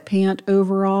sweatpant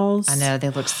overalls. I know. They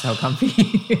look so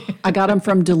comfy. I got them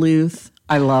from Duluth.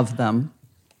 I love them.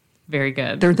 Very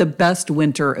good. They're the best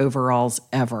winter overalls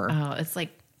ever. Oh, it's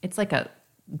like a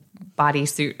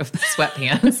bodysuit of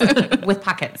sweatpants with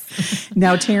pockets.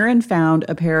 Now, Taryn found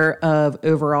a pair of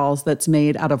overalls that's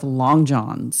made out of long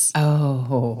johns.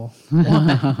 Oh.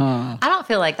 I don't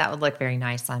feel like that would look very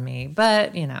nice on me,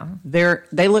 but,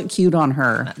 They look cute on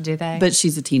her. Do they? But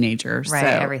she's a teenager. Right. So.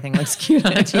 Everything looks cute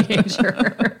on a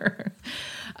teenager.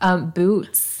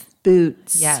 Boots.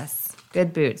 Yes.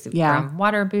 Good boots. Yeah. From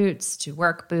water boots to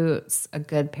work boots, a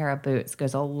good pair of boots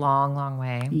goes a long, long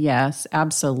way. Yes,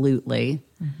 absolutely.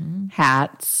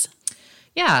 Hats.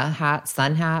 Yeah, hats,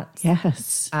 sun hats.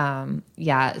 Yes.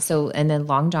 So, and then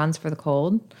long johns for the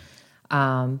cold.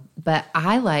 But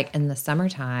I like in the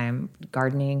summertime,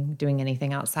 gardening, doing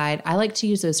anything outside, I like to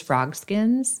use those frog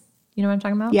skins. You know what I'm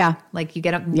talking about? Yeah. Like you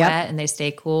get them wet and they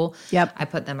stay cool. Yep. I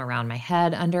put them around my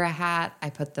head under a hat. I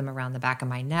put them around the back of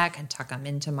my neck and tuck them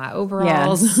into my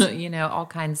overalls. Yes. All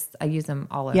kinds. I use them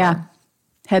all over. Yeah.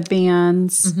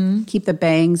 Headbands. Keep the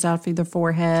bangs off of the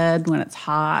forehead when it's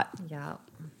hot. Yeah.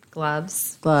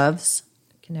 Gloves.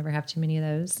 Can never have too many of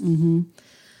those.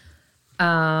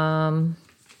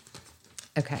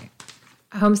 Okay.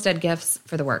 Homestead gifts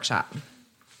for the workshop,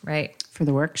 right? For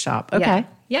the workshop. Okay.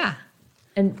 Yeah.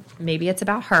 And maybe it's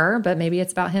about her, but maybe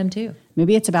it's about him too.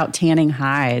 Maybe it's about tanning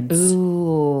hides.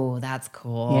 Ooh, that's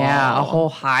cool. Yeah, a whole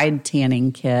hide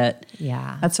tanning kit.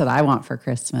 Yeah. That's what I want for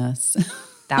Christmas.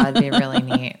 That would be really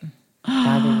neat.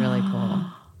 That would be really cool.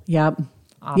 Yep.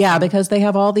 Awesome. Yeah, because they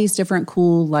have all these different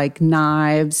cool like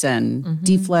knives and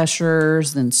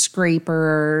defleshers and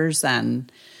scrapers,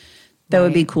 and that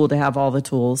would be cool to have all the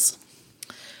tools.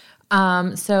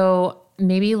 So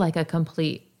maybe like a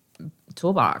complete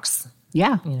toolbox.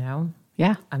 Yeah.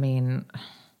 Yeah. I mean,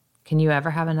 can you ever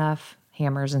have enough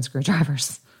hammers and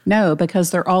screwdrivers? No,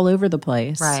 because they're all over the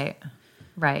place.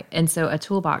 Right. And so a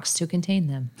toolbox to contain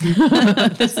them.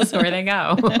 This is where they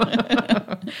go.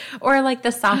 Or like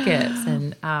the sockets.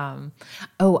 And,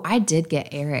 I did get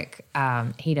Eric.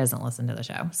 He doesn't listen to the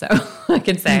show, so I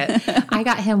can say it. I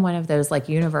got him one of those like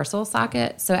universal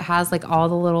sockets. So it has like all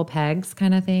the little pegs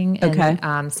kind of thing. And,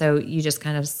 okay. So you just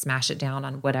kind of smash it down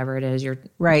on whatever it is you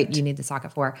need the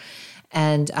socket for.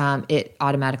 And it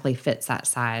automatically fits that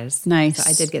size. Nice. So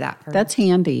I did get that. That's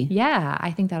handy. Yeah,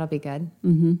 I think that'll be good.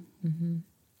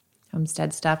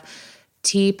 Homestead stuff.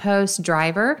 T-post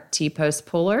driver, T-post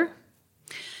puller.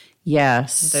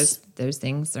 Yes. Those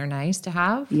things are nice to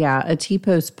have. Yeah, a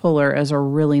T-post puller is a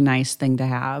really nice thing to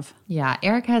have. Yeah,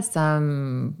 Eric has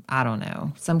some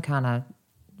kind of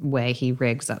way he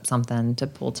rigs up something to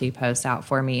pull T-posts out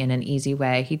for me in an easy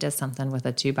way. He does something with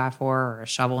a 2x4 or a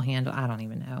shovel handle. I don't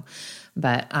even know.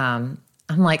 But I'm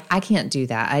like, I can't do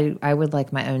that. I would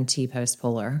like my own T-post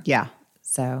puller. Yeah.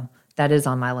 So that is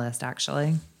on my list,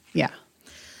 actually. Yeah.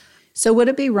 So would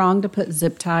it be wrong to put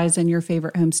zip ties in your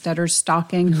favorite homesteader's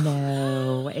stocking?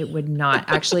 No, it would not.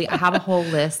 Actually, I have a whole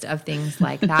list of things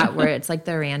like that where it's like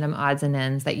the random odds and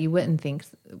ends that you wouldn't think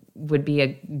would be a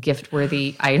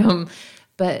gift-worthy item.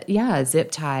 But yeah,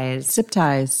 zip ties,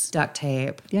 duct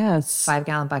tape, yes,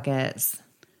 5-gallon buckets.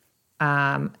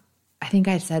 I think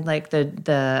I said like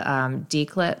the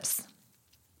D-clips,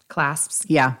 clasps,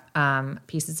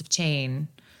 pieces of chain,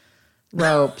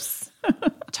 ropes,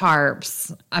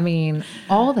 tarps. I mean,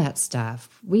 all that stuff.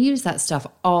 We use that stuff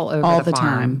all over the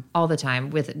farm, all the time.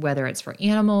 With whether it's for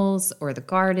animals or the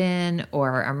garden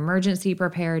or emergency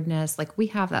preparedness, like we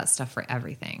have that stuff for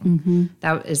everything. Mm-hmm.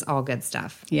 That is all good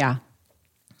stuff. Yeah.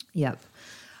 Yep.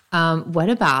 What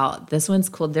about this one's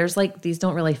cool? There's like these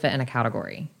don't really fit in a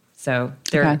category, so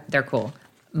they're cool.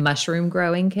 Mushroom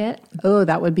growing kit. Oh,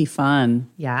 that would be fun.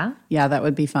 Yeah, that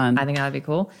would be fun. I think that would be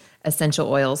cool. Essential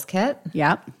oils kit.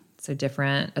 Yep. So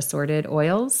different assorted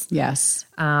oils. Yes.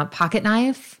 Pocket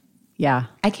knife. Yeah.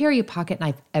 I carry a pocket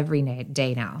knife every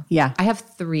day now. Yeah. I have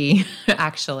 3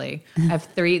 actually. I have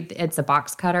 3. It's a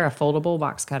box cutter, a foldable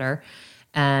box cutter,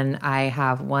 and I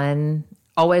have one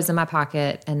always in my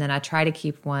pocket, and then I try to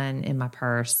keep one in my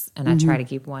purse, and I try to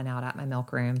keep one out at my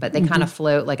milk room. But they kind of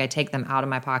float, like I take them out of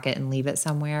my pocket and leave it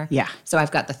somewhere. Yeah. So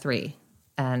I've got the 3,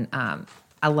 and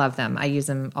I love them. I use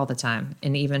them all the time,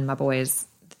 and even my boys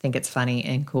think it's funny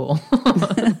and cool.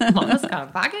 Mama's got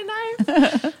a pocket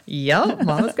knife? Yep,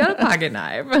 Mama's got a pocket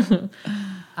knife.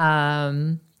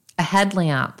 A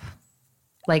headlamp,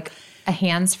 like a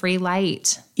hands-free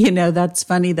light. You know, that's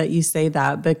funny that you say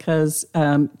that because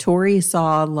Tori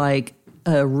saw like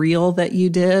a reel that you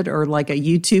did or like a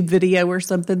YouTube video or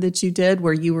something that you did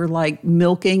where you were like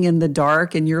milking in the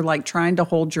dark and you're like trying to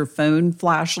hold your phone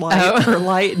flashlight or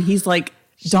light. And he's like,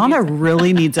 Donna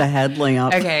really needs a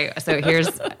headlamp. Okay, so here's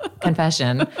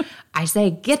confession. I say,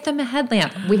 get them a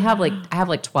headlamp. I have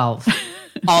like 12.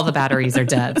 All the batteries are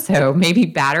dead. So maybe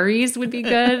batteries would be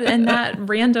good in that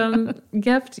random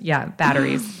gift. Yeah,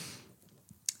 batteries.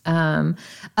 A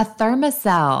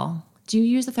thermocell. Do you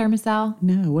use a thermocell?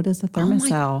 No, what is a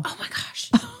thermocell? Oh my gosh.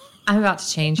 I'm about to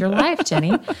change your life,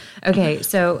 Jenny. Okay,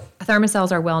 so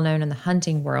thermocells are well known in the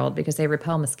hunting world because they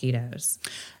repel mosquitoes.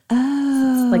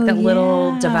 Oh, like that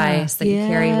little device that you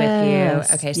carry with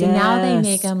you. Okay, so now they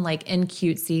make them like in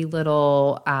cutesy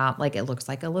little, like it looks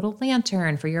like a little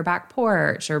lantern for your back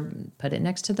porch or put it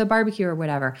next to the barbecue or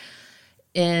whatever.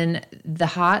 In the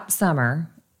hot summer,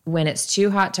 when it's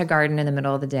too hot to garden in the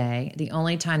middle of the day, the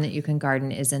only time that you can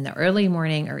garden is in the early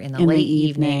morning or in the late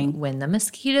evening when the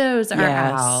mosquitoes are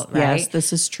out, right? Yes,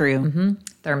 this is true. Mm-hmm.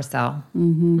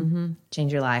 Thermocell.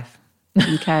 Change your life.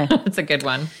 Okay. It's a good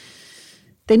one.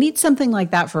 They need something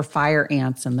like that for fire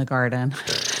ants in the garden.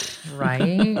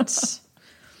 Right. All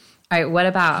right. What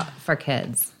about for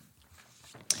kids?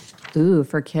 Ooh,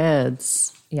 for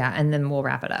kids. Yeah. And then we'll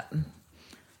wrap it up.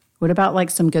 What about like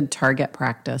some good target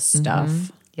practice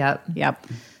stuff? Yep.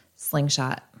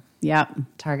 Slingshot. Yep.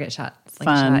 Target shot.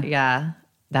 Slingshot. Fun. Yeah.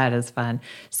 That is fun.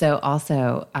 So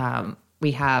also,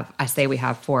 we have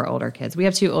 4 older kids. We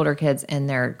have 2 older kids and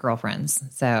their girlfriends.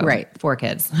 So 4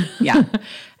 kids. Yeah.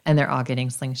 And they're all getting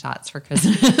slingshots for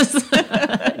Christmas.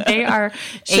 They are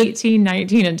 18,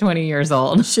 19, and 20 years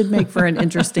old. Should make for an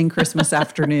interesting Christmas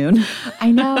afternoon.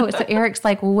 I know. So Eric's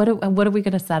like, well, what are we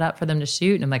going to set up for them to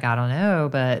shoot? And I'm like, I don't know.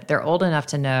 But they're old enough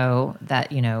to know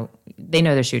that, you know, they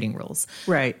know their shooting rules.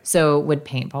 Right. So would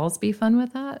paintballs be fun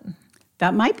with that?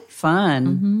 That might be fun.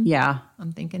 Mm-hmm. Yeah.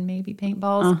 I'm thinking maybe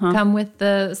paintballs come with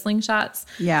the slingshots.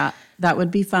 Yeah, that would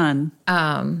be fun.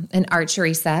 An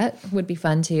archery set would be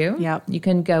fun too. Yep. You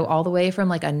can go all the way from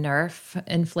like a Nerf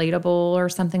inflatable or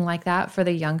something like that for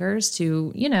the youngers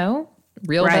to, you know,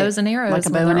 real bows and arrows. Like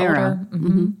a bow and arrow.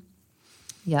 Mm-hmm.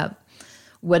 Yep.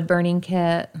 Wood burning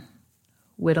kit,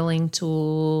 whittling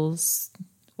tools,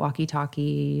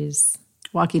 walkie-talkies.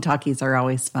 Walkie-talkies are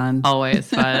always fun. Always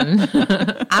fun.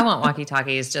 I want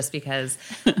walkie-talkies just because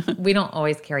we don't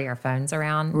always carry our phones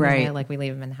around. Right. You know, like we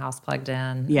leave them in the house plugged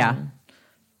in. Yeah.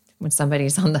 When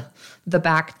somebody's on the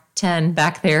back 10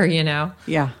 back there, you know.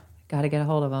 Yeah. Got to get a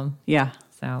hold of them. Yeah.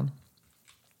 So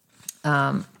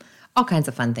all kinds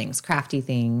of fun things, crafty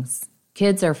things.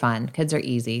 Kids are fun. Kids are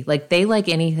easy. Like they like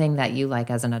anything that you like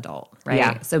as an adult, right?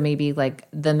 Yeah. So maybe like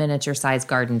the miniature size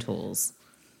garden tools,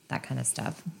 that kind of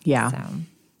stuff. Yeah.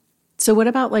 So what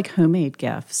about like homemade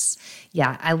gifts?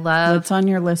 Yeah, I love... What's on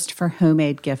your list for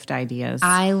homemade gift ideas?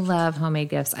 I love homemade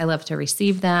gifts. I love to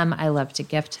receive them. I love to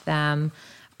gift them.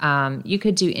 You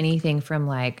could do anything from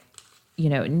like,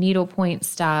 needlepoint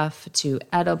stuff to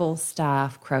edible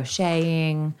stuff,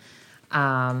 crocheting.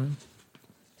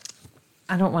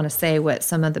 I don't want to say what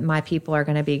some of my people are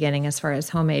going to be getting as far as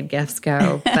homemade gifts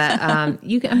go, but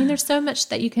there's so much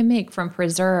that you can make, from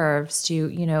preserves to,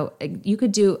 you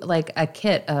could do like a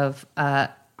kit of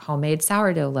homemade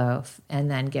sourdough loaf and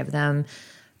then give them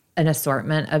an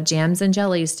assortment of jams and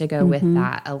jellies to go with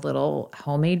that, a little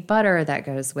homemade butter that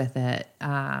goes with it,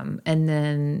 and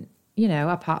then,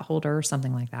 a pot holder or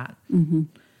something like that. Mm-hmm.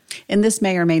 And this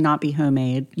may or may not be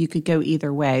homemade. You could go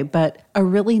either way, but a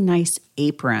really nice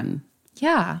apron.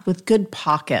 Yeah. With good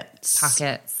pockets.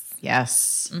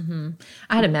 Yes. Mm-hmm.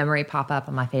 I had a memory pop up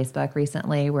on my Facebook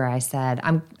recently where I said,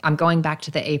 I'm going back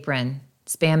to the apron.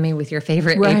 Spam me with your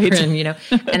favorite apron,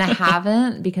 And I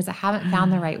haven't, because I haven't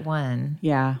found the right one.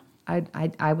 Yeah.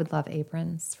 I would love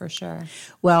aprons for sure.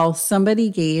 Well, somebody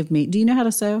gave me, do you know how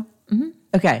to sew? Mm-hmm.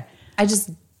 Okay. I just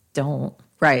don't.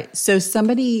 Right. So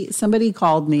somebody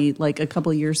called me like a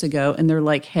couple of years ago, and they're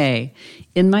like, hey,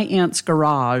 in my aunt's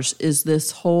garage is this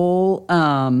whole,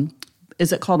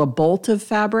 is it called a bolt of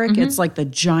fabric? It's like the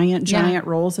giant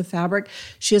rolls of fabric.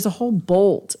 She has a whole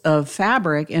bolt of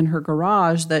fabric in her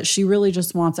garage that she really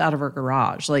just wants out of her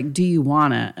garage. Like, do you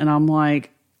want it? And I'm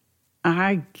like,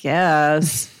 I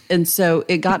guess. And so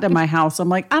it got to my house. I'm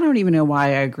like, I don't even know why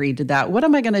I agreed to that. What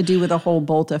am I going to do with a whole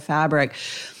bolt of fabric?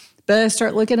 But I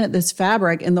start looking at this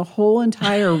fabric, and the whole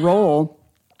entire roll,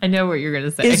 I know what you're going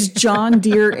to say, is John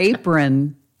Deere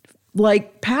apron,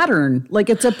 like pattern. Like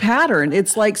it's a pattern.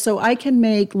 It's like, so I can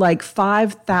make like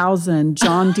 5,000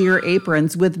 John Deere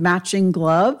aprons with matching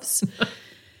gloves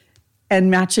and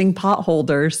matching pot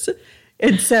holders.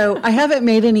 And so I haven't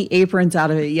made any aprons out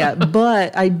of it yet,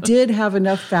 but I did have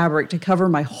enough fabric to cover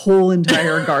my whole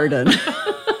entire garden.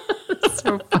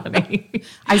 So funny.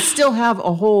 I still have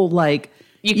a whole like,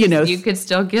 you could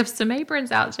still gift some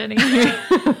aprons out, Jenny.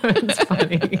 It's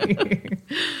funny.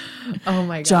 Oh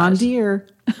my gosh. John Deere.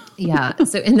 Yeah.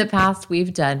 So in the past,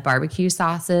 we've done barbecue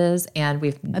sauces, and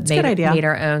we've made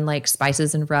our own like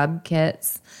spices and rub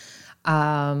kits.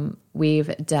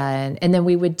 We've done, and then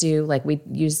we would do like, we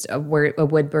used a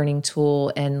wood burning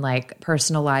tool and like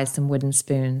personalized some wooden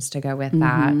spoons to go with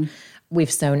that. We've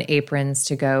sewn aprons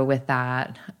to go with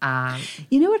that.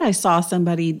 You know what I saw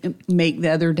somebody make the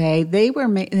other day? They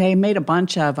made a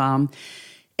bunch of them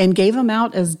and gave them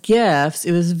out as gifts.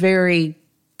 It was very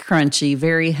crunchy,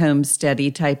 very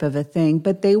homesteady type of a thing,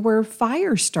 but they were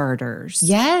fire starters.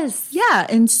 Yes. Yeah.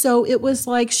 And so it was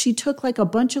like she took like a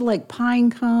bunch of like pine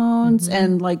cones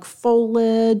and like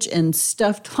foliage and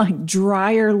stuffed like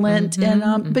dryer lint in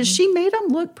them, but she made them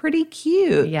look pretty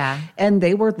cute. Yeah. And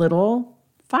they were little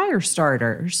fire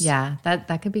starters. Yeah,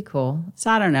 that could be cool.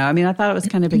 So I don't know. I mean, I thought it was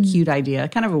kind of a cute idea,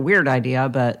 kind of a weird idea,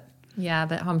 but... Yeah,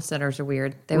 but homesteaders are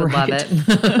weird. They would love it.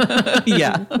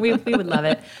 Yeah. we would love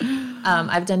it.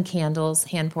 I've done candles,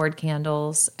 hand-poured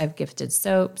candles. I've gifted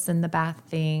soaps and the bath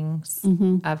things.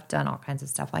 I've done all kinds of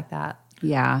stuff like that.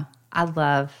 Yeah. I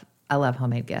love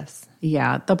homemade gifts.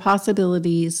 Yeah, the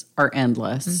possibilities are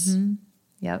endless.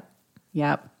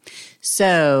 Yep.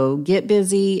 So get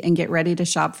busy and get ready to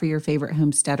shop for your favorite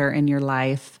homesteader in your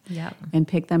life. Yep. And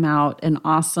pick them out an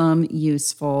awesome,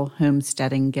 useful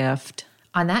homesteading gift.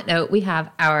 On that note, we have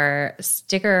our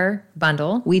sticker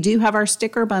bundle. We do have our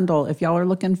sticker bundle. If y'all are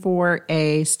looking for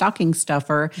a stocking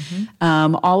stuffer,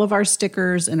 all of our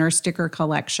stickers in our sticker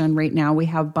collection right now we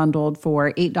have bundled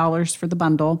for $8 for the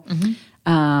bundle.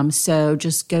 So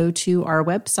just go to our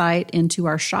website, into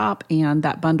our shop, and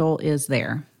that bundle is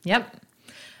there. Yep.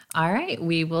 All right.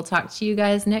 We will talk to you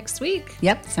guys next week.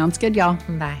 Yep. Sounds good, y'all.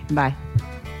 Bye. Bye.